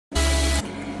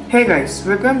Hey guys,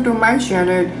 welcome to my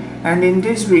channel, and in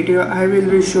this video I will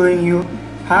be showing you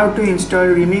how to install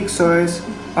RemixOS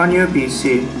on your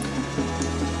PC.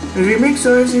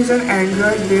 RemixOS is an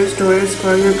Android based OS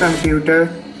for your computer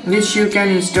which you can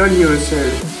install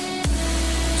yourself.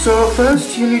 So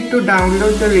first you need to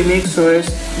download the RemixOS.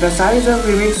 The size of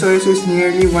RemixOS is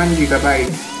nearly 1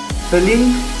 GB. The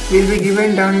link will be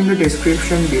given down in the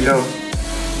description below.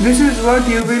 This is what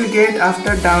you will get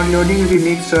after downloading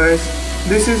RemixOS.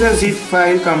 This is a zip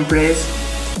file compressed.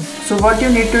 So what you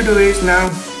need to do is now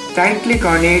right click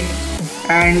on it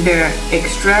and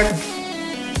extract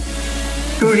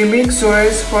to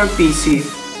RemixOS for PC.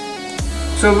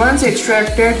 So once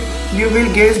extracted, you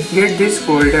will get this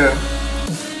folder.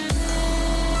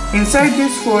 Inside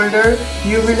this folder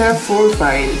you will have 4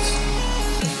 files.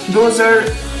 Those are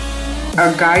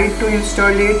a guide to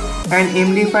install it, an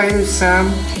MD file SAM,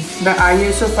 the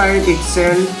ISO file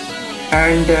itself,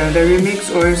 and the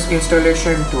RemixOS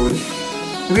installation tool.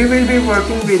 We will be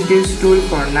working with this tool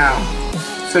for now.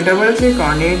 So double click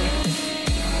on it.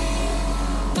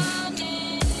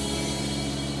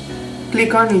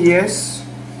 Click on yes.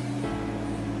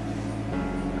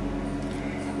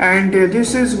 And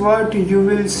this is what you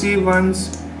will see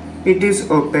once it is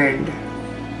opened.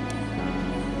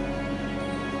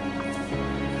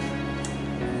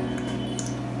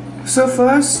 So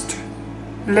first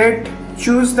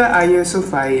choose the ISO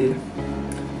file.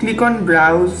 Click on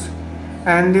browse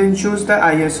and then choose the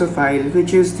ISO file,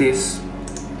 which is this,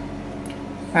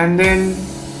 and then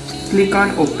click on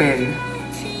open.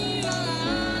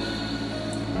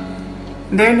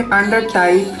 Then under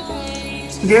type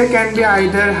there can be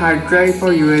either hard drive or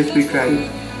USB drive.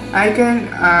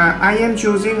 I am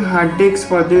choosing hard disk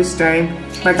for this time,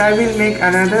 but I will make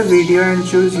another video and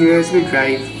choose USB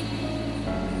drive.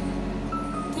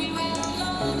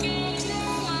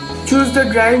 Choose the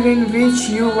drive in which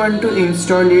you want to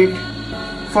install it.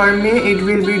 For me it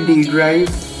will be D drive,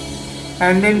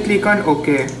 and then click on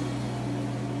OK.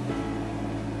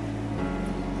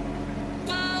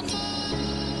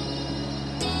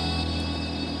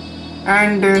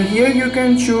 And here you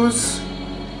can choose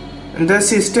the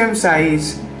system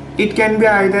size. It can be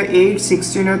either 8,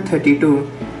 16 or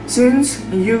 32. Since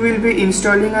you will be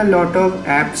installing a lot of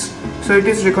apps, so it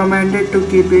is recommended to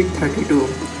keep it 32.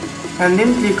 And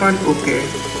then click on OK.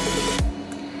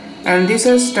 And this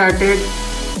has started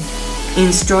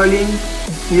installing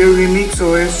your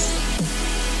RemixOS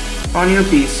on your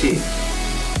PC.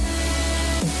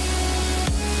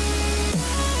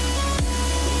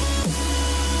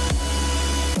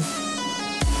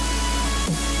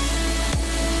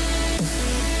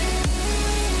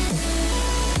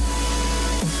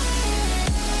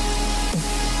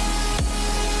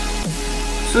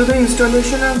 So the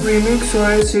installation of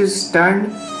RemixOS is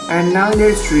done, and now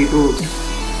let's reboot.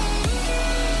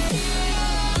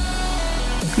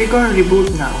 Click on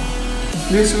reboot now.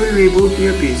 This will reboot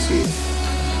your PC.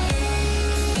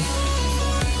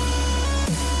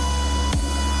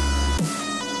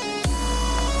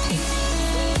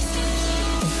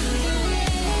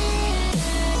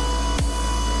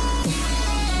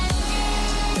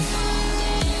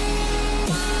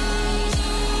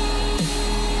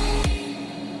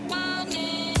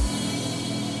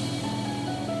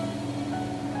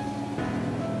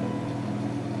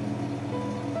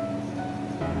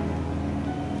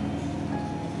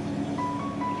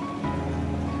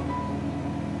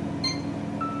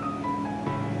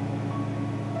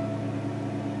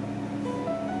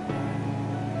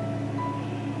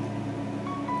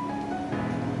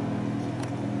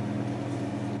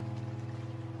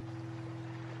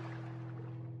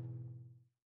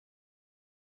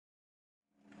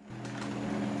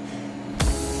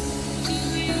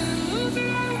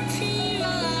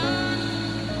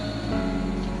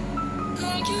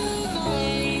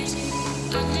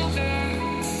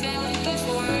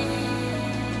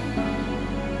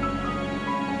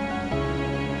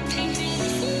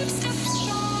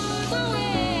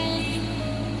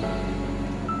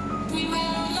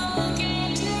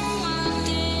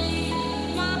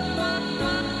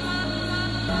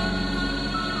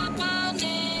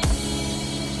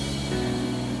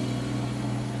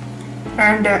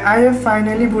 And I have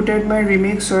finally booted my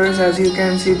RemixOS. As you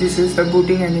can see, this is the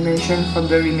booting animation for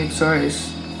the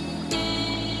RemixOS.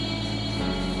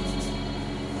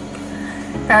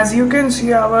 As you can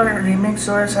see, our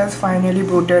RemixOS has finally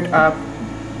booted up.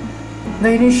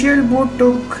 The initial boot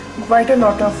took quite a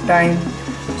lot of time,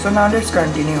 so now let's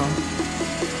continue.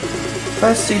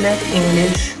 First select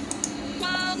English,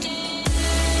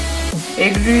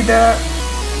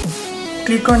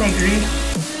 click on agree,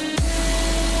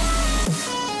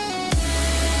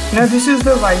 Now this is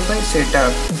the Wi-Fi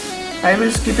setup. I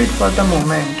will skip it for the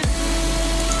moment.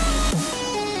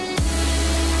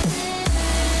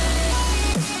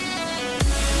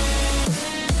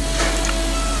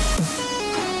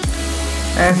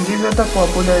 And these are the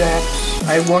popular apps.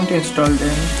 I won't install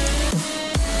them.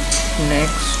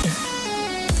 Next.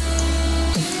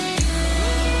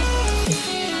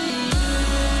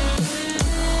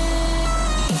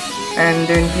 And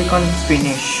then click on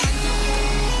finish.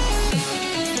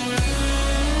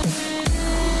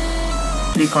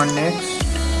 Click on next.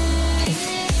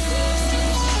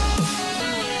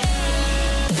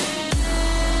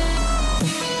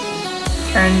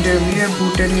 And we are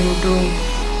booted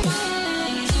into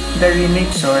the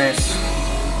Remix OS.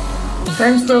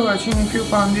 Thanks for watching. If you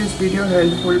found this video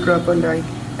helpful, drop a like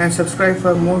and subscribe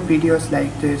for more videos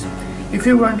like this. If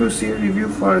you want to see a review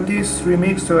for this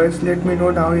Remix OS, let me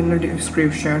know down in the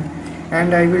description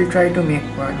and I will try to make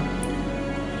one.